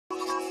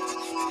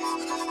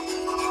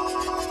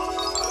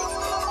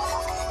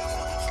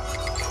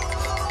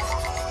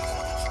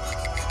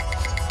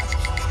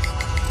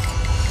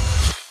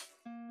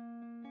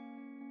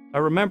I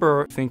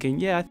remember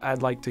thinking, yeah,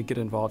 I'd like to get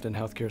involved in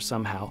healthcare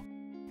somehow,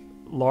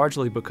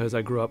 largely because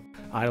I grew up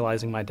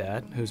idolizing my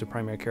dad, who's a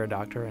primary care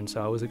doctor, and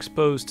so I was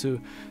exposed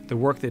to the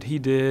work that he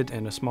did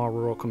in a small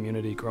rural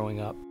community growing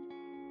up.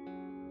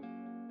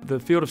 The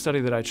field of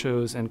study that I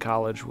chose in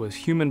college was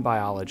human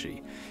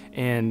biology,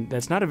 and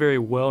that's not a very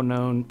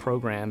well-known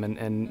program,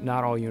 and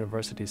not all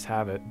universities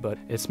have it, but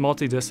it's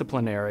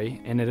multidisciplinary,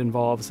 and it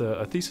involves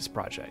a thesis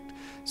project.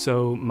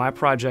 So my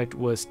project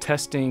was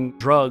testing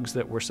drugs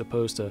that were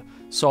supposed to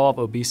solve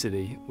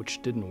obesity,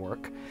 which didn't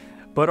work,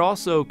 but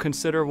also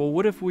consider, well,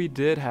 what if we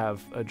did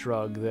have a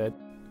drug that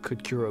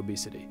could cure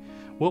obesity?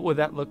 What would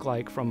that look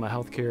like from a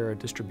healthcare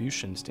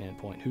distribution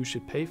standpoint? Who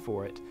should pay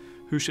for it?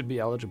 Who should be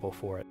eligible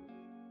for it?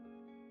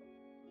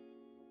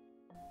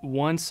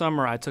 One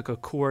summer, I took a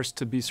course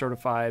to be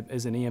certified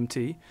as an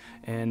EMT,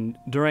 and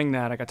during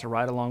that, I got to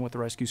ride along with the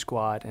rescue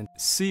squad and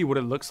see what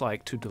it looks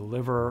like to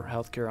deliver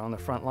healthcare on the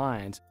front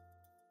lines.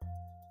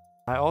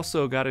 I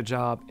also got a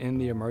job in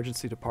the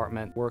emergency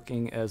department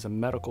working as a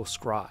medical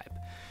scribe.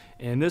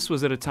 And this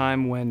was at a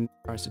time when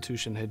our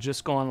institution had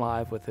just gone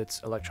live with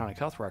its electronic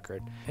health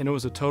record, and it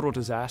was a total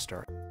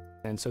disaster.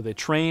 And so they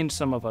trained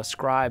some of us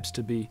scribes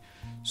to be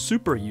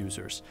super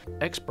users,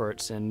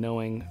 experts in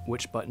knowing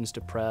which buttons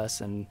to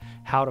press and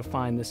how to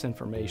find this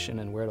information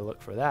and where to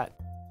look for that.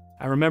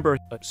 I remember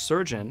a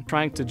surgeon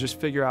trying to just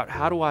figure out,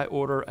 how do I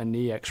order a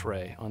knee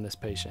x-ray on this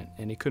patient?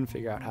 And he couldn't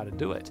figure out how to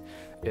do it.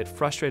 It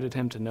frustrated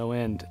him to no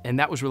end, and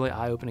that was really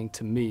eye-opening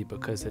to me,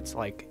 because it's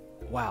like,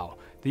 wow,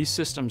 these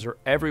systems are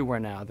everywhere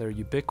now. They're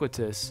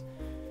ubiquitous.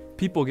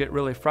 People get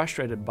really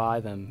frustrated by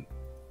them.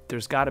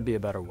 There's got to be a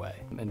better way.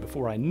 And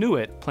before I knew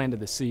it, planted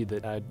the seed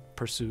that I'd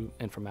pursue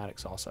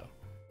informatics also.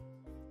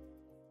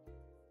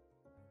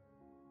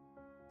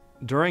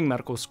 During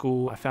medical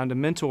school, I found a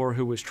mentor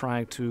who was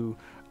trying to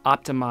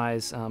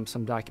optimize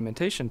some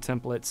documentation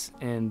templates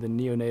in the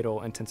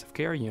neonatal intensive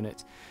care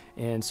unit.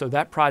 And so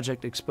that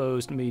project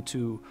exposed me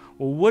to,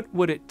 well, what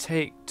would it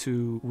take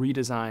to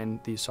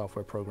redesign these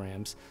software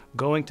programs,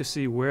 going to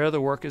see where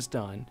the work is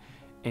done,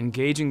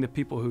 engaging the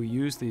people who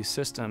use these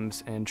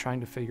systems and trying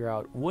to figure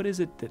out what is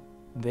it that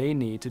they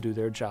need to do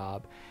their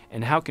job,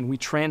 and how can we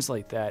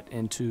translate that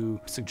into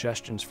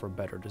suggestions for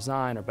better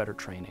design or better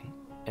training.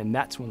 And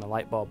that's when the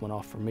light bulb went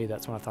off for me.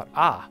 That's when I thought,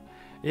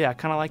 yeah, I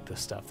kind of like this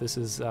stuff. This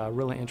is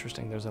really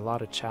interesting. There's a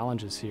lot of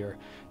challenges here.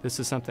 This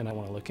is something I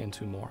want to look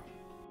into more.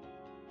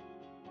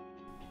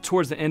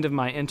 Towards the end of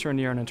my intern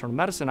year in internal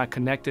medicine, I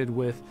connected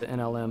with the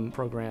NLM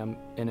program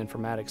in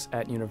informatics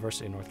at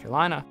University of North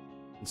Carolina.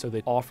 And so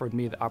they offered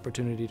me the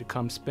opportunity to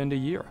come spend a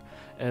year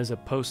as a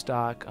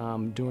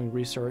postdoc doing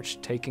research,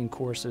 taking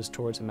courses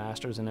towards a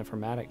master's in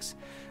informatics.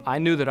 I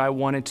knew that I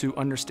wanted to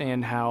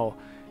understand how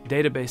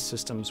database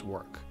systems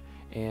work.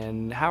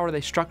 And how are they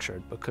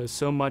structured? Because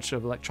so much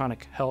of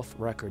electronic health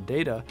record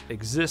data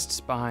exists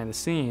behind the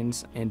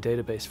scenes in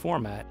database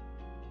format.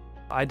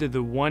 I did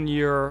the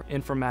one-year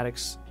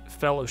informatics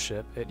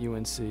fellowship at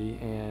UNC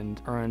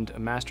and earned a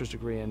master's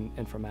degree in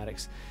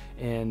informatics.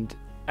 And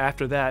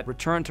after that,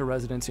 returned to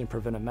residency in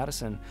preventive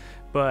medicine.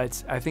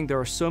 But I think there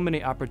are so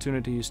many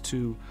opportunities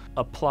to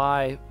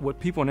apply what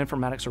people in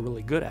informatics are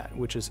really good at,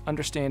 which is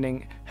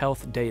understanding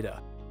health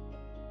data.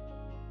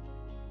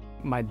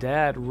 My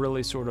dad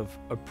really sort of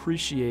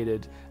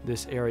appreciated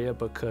this area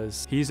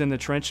because he's in the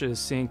trenches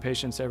seeing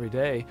patients every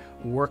day,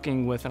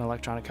 working with an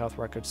electronic health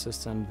record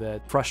system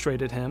that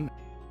frustrated him.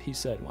 He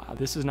said, wow,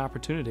 this is an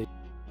opportunity.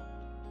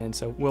 And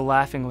so we'll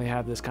laughingly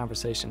have this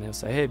conversation. He'll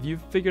say, hey, have you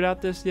figured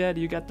out this yet?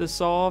 You got this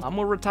solved? I'm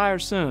gonna retire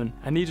soon.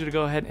 I need you to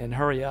go ahead and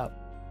hurry up.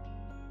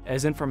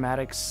 As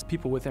informatics,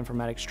 people with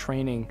informatics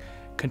training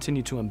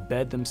continue to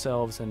embed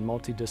themselves in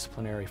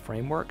multidisciplinary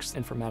frameworks,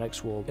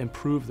 informatics will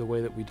improve the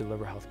way that we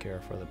deliver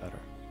healthcare for the better.